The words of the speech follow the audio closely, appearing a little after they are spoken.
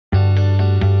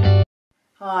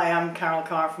Hi, I'm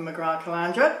Carr from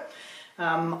McGrath-Calandra.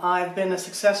 I've been a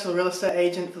successful real estate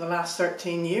agent for the last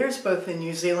 13 years, both in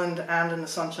New Zealand and in the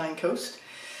Sunshine Coast.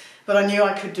 But I knew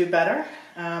I could do better,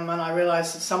 and I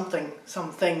realised that some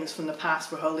things from the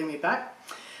past were holding me back.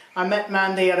 I met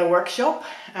Mandy at a workshop,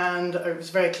 and it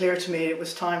was very clear to me it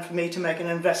was time for me to make an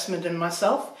investment in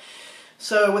myself.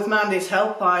 So with Mandy's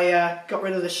help, I got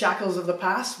rid of the shackles of the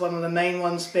past, one of the main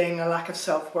ones being a lack of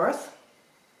self-worth.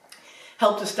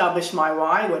 Helped establish my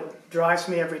why, what drives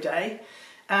me every day,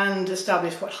 and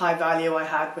establish what high value I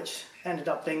had, which ended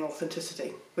up being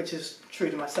authenticity, which is true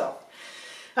to myself.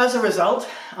 As a result,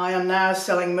 I am now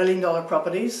selling million-dollar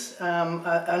properties,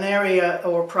 an area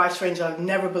or price range I've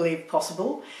never believed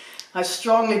possible. I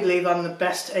strongly believe I'm the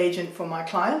best agent for my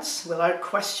clients, without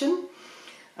question.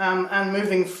 And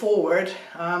moving forward,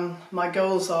 my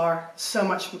goals are so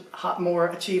much more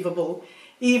achievable.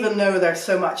 Even though they're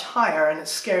so much higher and it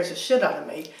scares the shit out of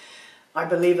me, I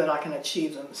believe that I can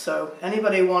achieve them. So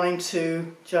anybody wanting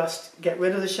to just get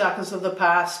rid of the shackles of the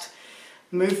past,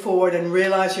 move forward and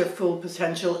realize your full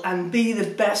potential and be the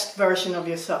best version of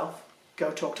yourself, go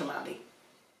talk to Mandy.